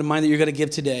amount in mind that you're going to give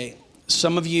today.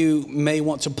 Some of you may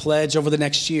want to pledge over the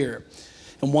next year.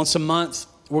 And once a month,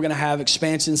 we're going to have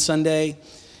Expansion Sunday,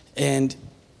 and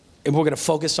we're going to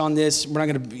focus on this. We're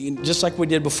not going to, just like we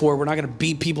did before, we're not going to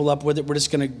beat people up with it. We're just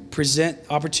going to present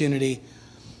opportunity,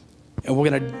 and we're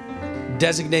going to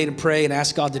designate and pray and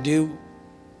ask God to do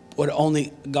what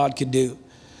only God could do.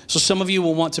 So some of you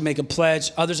will want to make a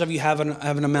pledge. Others of you have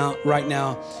an amount right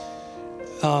now.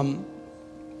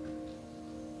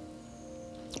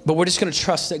 But we're just going to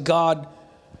trust that God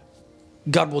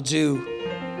will do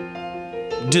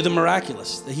the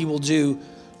miraculous, that he will do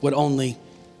what only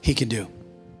he can do.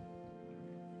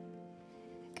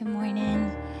 Good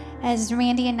morning. As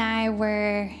Randy and I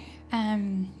were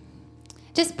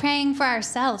just praying for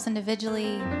ourselves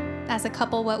individually as a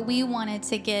couple, what we wanted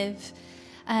to give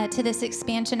to this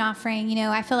expansion offering, you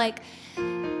know, I feel like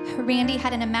Randy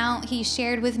had an amount he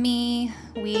shared with me.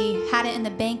 We had it in the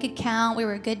bank account. We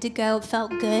were good to go. It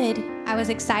felt good. I was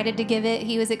excited to give it.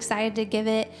 He was excited to give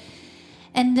it.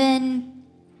 And then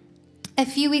a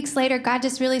few weeks later, God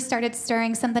just really started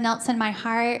stirring something else in my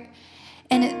heart.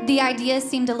 And the idea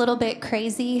seemed a little bit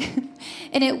crazy.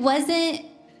 And it was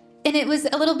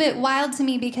a little bit wild to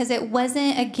me because it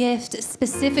wasn't a gift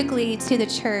specifically to the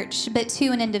church, but to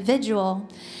an individual.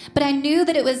 But I knew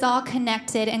that it was all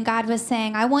connected, and God was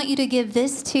saying, I want you to give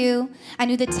this too. I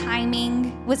knew the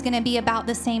timing was going to be about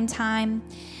the same time.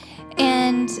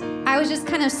 And I was just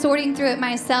kind of sorting through it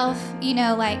myself, you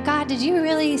know, like, God, did you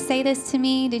really say this to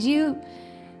me? Did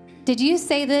you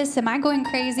say this? Am I going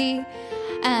crazy?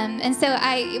 And so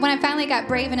when I finally got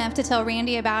brave enough to tell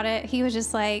Randy about it, he was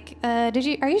just like, are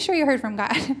you sure you heard from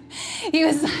God? He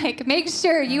was like, make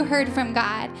sure you heard from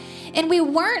God. And we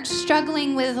weren't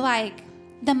struggling with like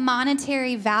the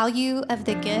monetary value of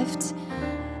the gift.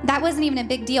 That wasn't even a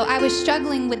big deal. I was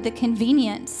struggling with the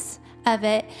convenience of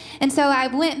it. And so I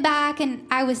went back and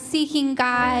I was seeking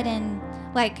God and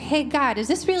like, hey, God, is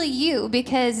this really you?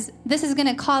 Because this is going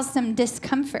to cause some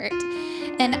discomfort.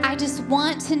 And I just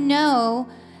want to know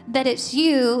that it's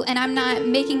you and I'm not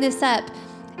making this up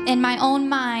in my own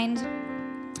mind.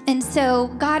 And so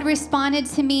God responded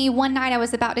to me one night. I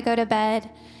was about to go to bed.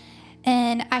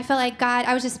 And I felt like God,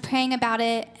 I was just praying about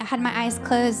it. I had my eyes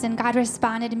closed and God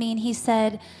responded to me and he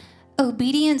said,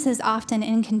 obedience is often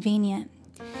inconvenient.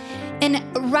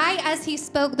 And right as he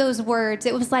spoke those words,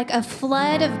 it was like a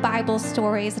flood of Bible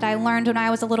stories that I learned when I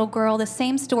was a little girl, the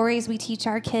same stories we teach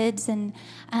our kids and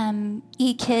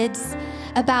e-kids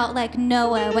about like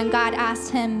Noah when God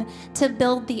asked him to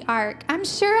build the ark. I'm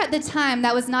sure at the time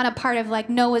that was not a part of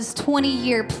like Noah's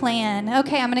 20-year plan.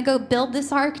 Okay, I'm going to go build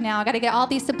this ark now. I got to get all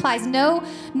these supplies. No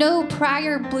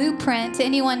prior blueprint to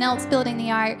anyone else building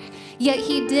the ark. Yet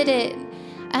he did it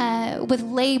with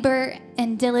labor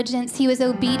and diligence. He was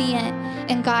obedient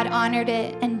and God honored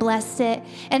it and blessed it.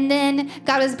 And then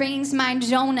God was bringing to mind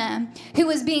Jonah, who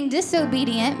was being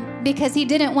disobedient because he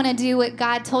didn't want to do what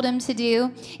God told him to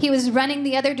do. He was running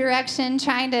the other direction,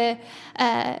 trying to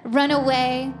run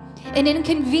away. And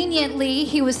inconveniently,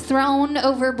 he was thrown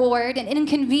overboard. And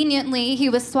inconveniently, he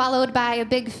was swallowed by a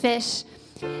big fish.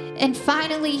 And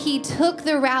finally, he took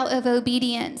the route of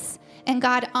obedience. And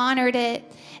God honored it.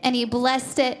 And he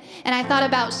blessed it. And I thought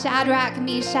about Shadrach,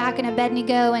 Meshach, and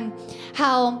Abednego and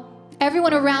how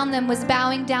everyone around them was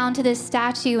bowing down to this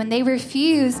statue and they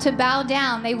refused to bow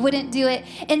down. They wouldn't do it.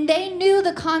 And they knew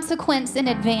the consequence in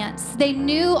advance. They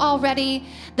knew already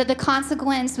that the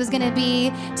consequence was going to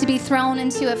be thrown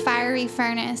into a fiery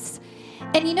furnace.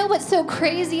 And you know what's so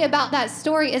crazy about that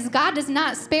story is God does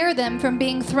not spare them from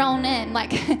being thrown in.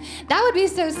 Like, that would be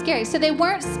so scary. So they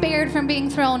weren't spared from being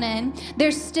thrown in.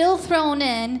 They're still thrown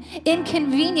in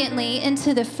inconveniently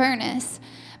into the furnace.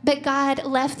 But God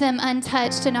left them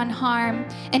untouched and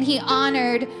unharmed, and he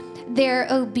honored their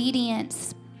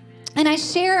obedience. And I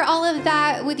share all of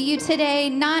that with you today,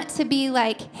 not to be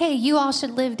like, hey, you all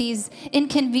should live these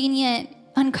inconvenient,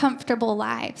 uncomfortable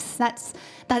lives. That's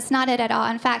not it at all.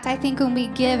 In fact, I think when we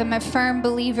give, I'm a firm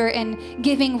believer in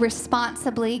giving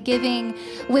responsibly, giving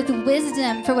with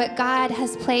wisdom for what God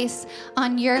has placed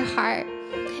on your heart.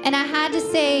 And I had to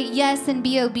say yes and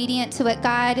be obedient to what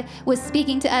God was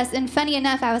speaking to us. And funny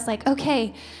enough, I was like,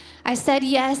 okay, I said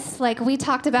yes. Like, we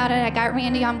talked about it. I got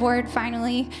Randy on board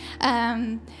finally.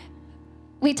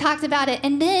 We talked about it.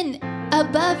 And then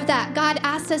above that, God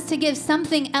asked us to give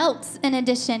something else in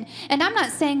addition. And I'm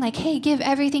not saying like, hey, give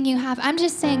everything you have. I'm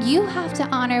just saying you have to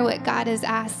honor what God has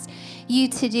asked you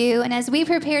to do. And as we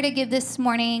prepare to give this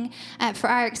morning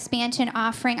for our expansion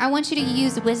offering, I want you to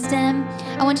use wisdom.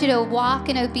 I want you to walk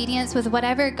in obedience with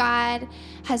whatever God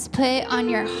has put on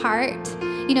your heart.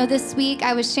 You know, this week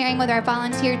I was sharing with our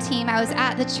volunteer team. I was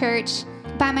at the church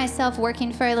by myself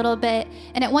working for a little bit.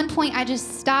 And at one point I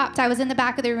just stopped. I was in the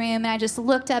back of the room and I just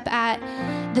looked up at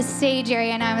the stage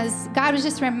area and God was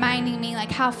just reminding me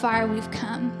like how far we've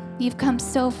come. You've come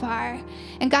so far.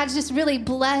 And God's just really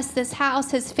blessed this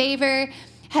house. His favor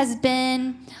has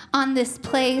been on this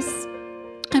place.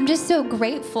 I'm just so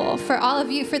grateful for all of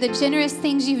you, for the generous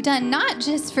things you've done, not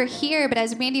just for here, but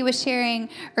as Randy was sharing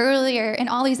earlier, in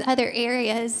all these other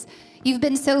areas. You've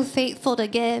been so faithful to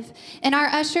give. And our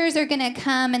ushers are going to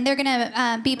come, and they're going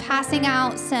to be passing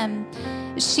out some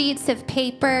sheets of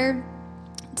paper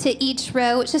to each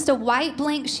row. It's just a white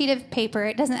blank sheet of paper.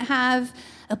 It doesn't have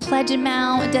a pledge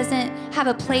amount. It doesn't have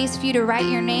a place for you to write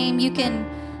your name. You can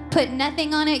put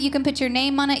nothing on it. You can put your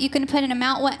name on it. You can put an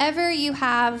amount, whatever you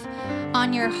have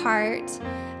on your heart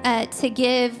to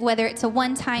give, whether it's a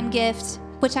one-time gift,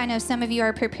 which I know some of you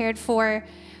are prepared for,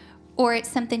 or it's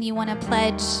something you want to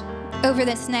pledge over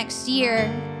this next year.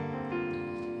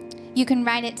 You can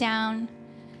write it down.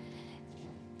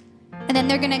 And then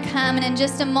they're going to come, and in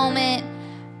just a moment,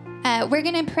 we're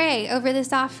going to pray over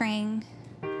this offering.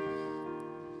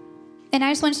 And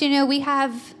I just want you to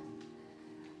know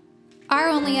our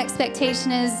only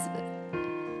expectation is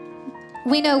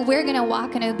we know we're going to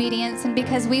walk in obedience, and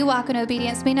because we walk in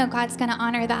obedience, we know God's going to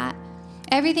honor that.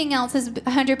 Everything else is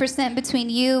 100% between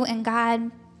you and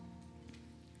God.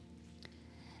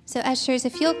 So ushers,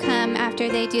 if you'll come after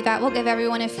they do that, we'll give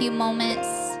everyone a few moments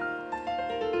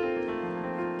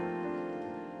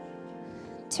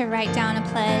to write down a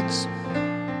pledge.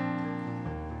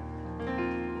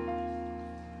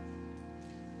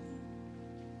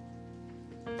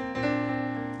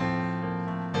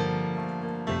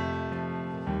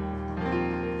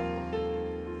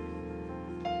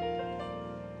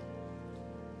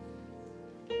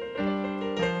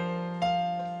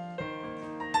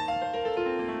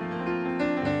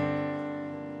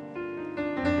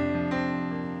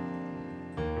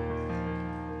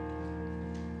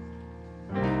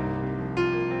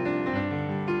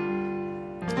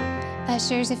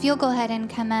 Ushers, if you'll go ahead and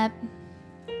come up.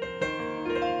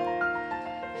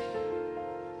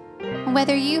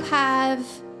 Whether you have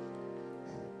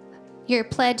your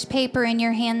pledge paper in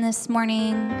your hand this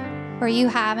morning or you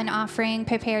have an offering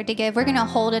prepared to give, we're going to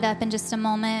hold it up in just a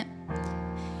moment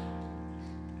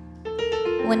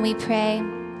when we pray.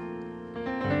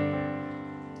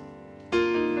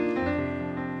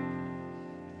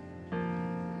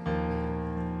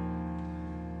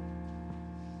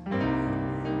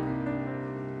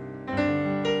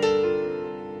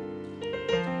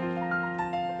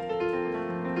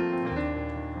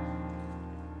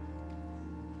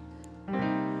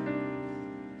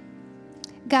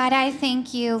 God, I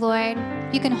thank you, Lord.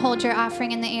 You can hold your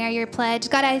offering in the air, your pledge.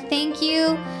 God, I thank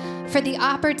you for the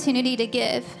opportunity to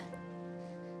give.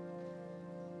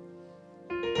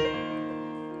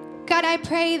 God, I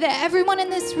pray that everyone in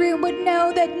this room would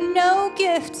know that no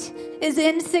gift is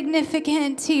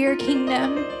insignificant to your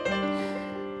kingdom.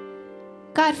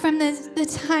 God, from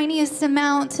the tiniest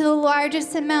amount to the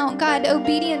largest amount, God,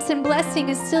 obedience and blessing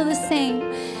is still the same.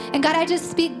 And God, I just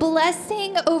speak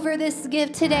blessing over this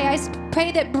gift today. I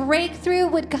pray that breakthrough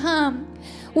would come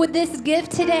with this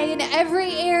gift today in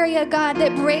every area, God,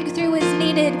 that breakthrough is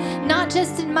needed, not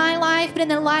just in my life, but in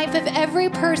the life of every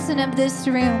person of this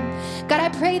room. God, I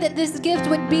pray that this gift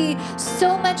would be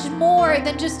so much more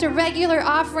than just a regular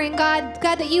offering, God.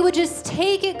 God, that you would just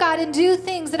take it, God, and do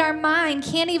things that our mind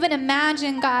can't even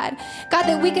imagine, God. God,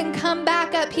 that we can come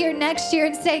back up here next year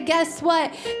and say, guess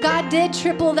what? God did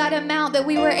triple that amount that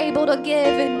we were able to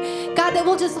give. And God, that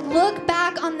we'll just look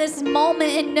back on this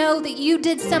moment and know that you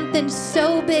did something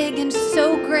so big and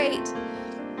so great.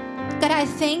 God, I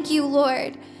thank you,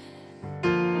 Lord,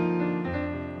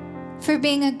 for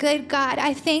being a good God.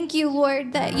 I thank you,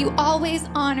 Lord, that you always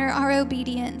honor our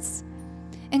obedience.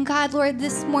 And God, Lord,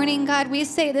 this morning, God, we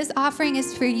say this offering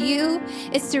is for you.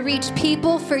 It's to reach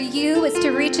people for you. It's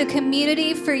to reach a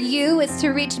community for you. It's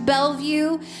to reach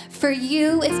Bellevue for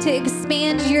you. It's to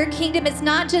expand your kingdom. It's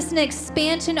not just an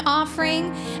expansion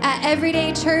offering at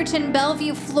Everyday Church in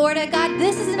Bellevue, Florida. God,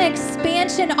 this is an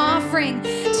expansion offering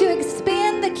to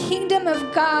expand the kingdom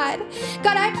of God.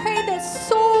 God, I pray that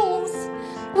souls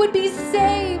would be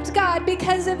saved, God,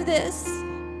 because of this.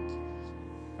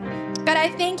 God, I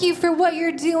thank you for what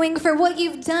you're doing, for what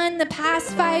you've done the past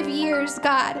 5 years,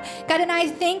 God. God, and I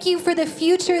thank you for the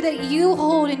future that you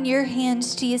hold in your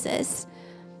hands, Jesus.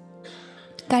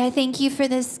 God, I thank you for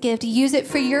this gift. Use it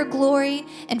for your glory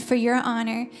and for your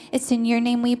honor. It's in your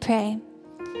name we pray.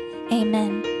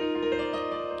 Amen.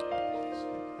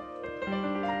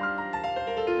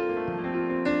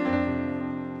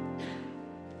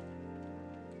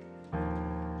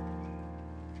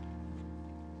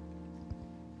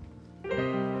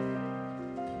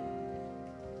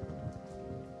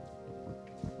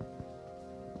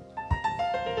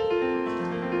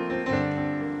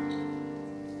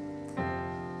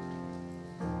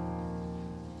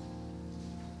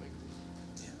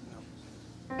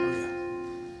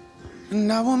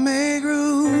 and I will make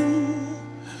room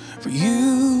for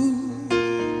you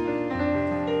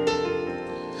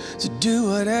to do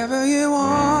whatever you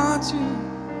want to,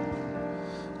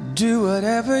 do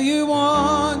whatever you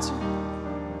want to,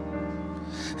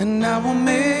 and I will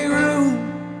make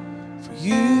room for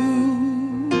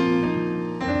you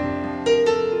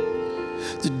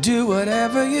to do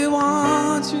whatever you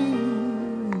want to,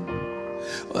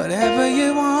 whatever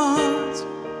you want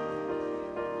to,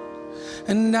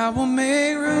 and I will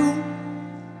make room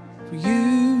for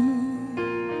you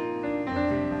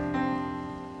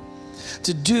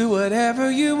to do whatever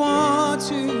you want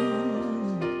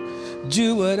to,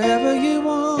 do whatever you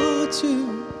want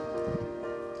to,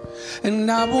 and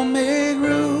I will make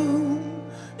room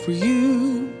for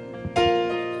you.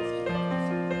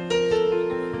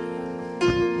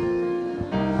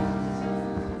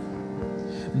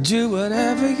 Do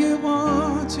whatever you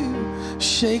want to,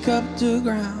 shake up the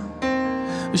ground,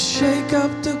 shake up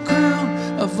the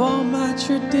ground of all my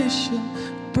tradition,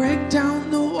 break down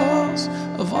the walls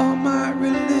of all my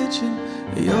religion.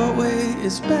 Your way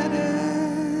is better,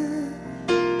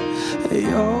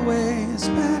 your way is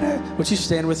better. Would you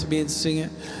stand with me and sing it?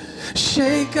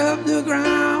 Shake up the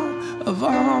ground of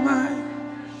all my,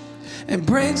 and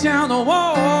break down the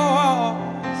walls,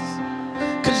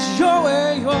 'cause your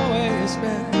way is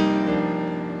better.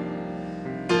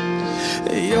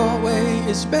 Your way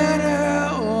is better.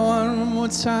 One more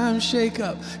time, shake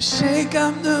up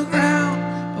the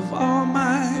ground of all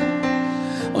mine.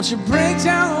 Won't you break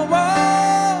down the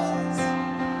walls,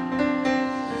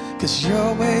 'cause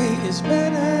your way is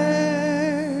better.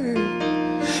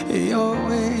 Your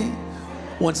way.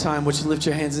 One time, would you lift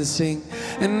your hands and sing?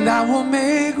 And I will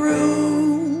make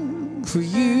room for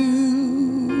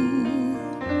you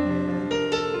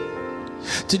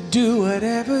to do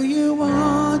whatever you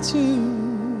want to,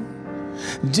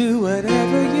 do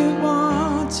whatever you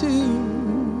want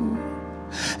to,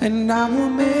 and I will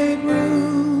make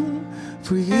room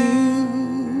for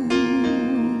you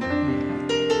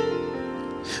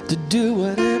to do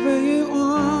whatever you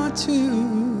want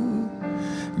to,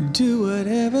 do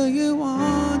whatever you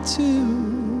want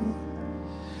to.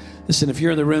 Listen, if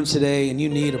you're in the room today and you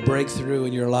need a breakthrough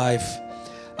in your life,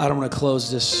 I don't want to close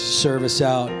this service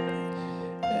out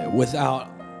without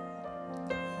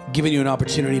giving you an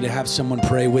opportunity to have someone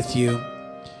pray with you.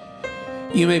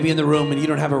 You may be in the room and you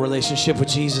don't have a relationship with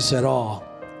Jesus at all.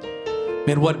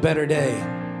 Man, what better day?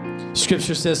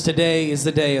 Scripture says today is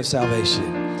the day of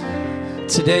salvation.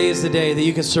 Today is the day that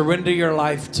you can surrender your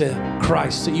life to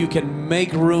Christ, that you can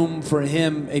make room for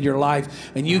Him in your life,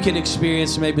 and you can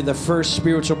experience maybe the first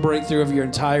spiritual breakthrough of your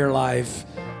entire life.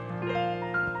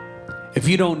 If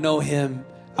you don't know Him,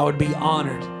 I would be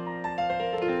honored.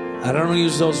 I don't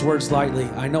use those words lightly.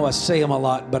 I know I say them a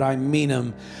lot, but I mean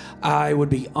them. I would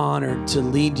be honored to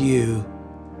lead you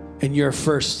in your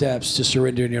first steps to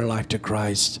surrendering your life to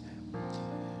Christ.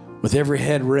 With every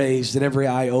head raised and every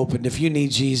eye opened, if you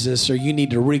need Jesus or you need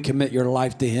to recommit your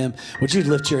life to Him, would you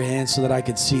lift your hand so that I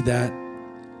could see that?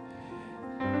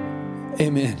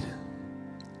 Amen.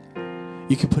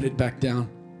 You can put it back down.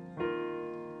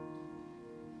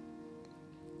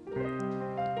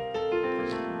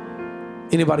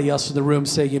 Anybody else in the room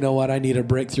say, you know what, I need a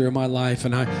breakthrough in my life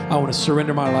and I want to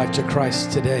surrender my life to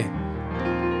Christ today?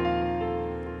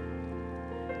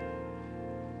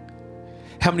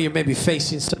 How many of you may be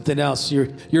facing something else?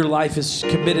 Your life is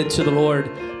committed to the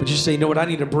Lord, but you say, you know what, I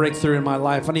need a breakthrough in my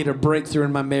life. I need a breakthrough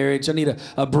in my marriage. I need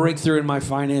a breakthrough in my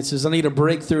finances. I need a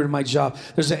breakthrough in my job.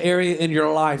 There's an area in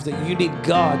your life that you need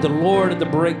God, the Lord, and the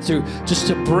breakthrough just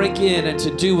to break in and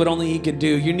to do what only He can do.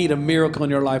 You need a miracle in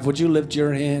your life. Would you lift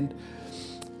your hand?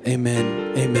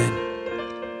 Amen. Amen.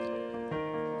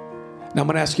 Now I'm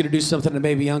going to ask you to do something that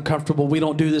may be uncomfortable. We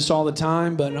don't do this all the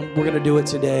time, but we're going to do it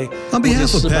today. On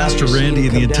behalf of Pastor Randy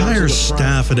and the entire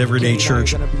staff at Everyday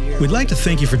Church, we'd like to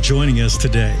thank you for joining us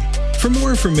today. For more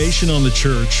information on the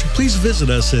church, please visit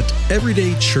us at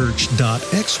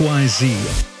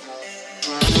everydaychurch.xyz.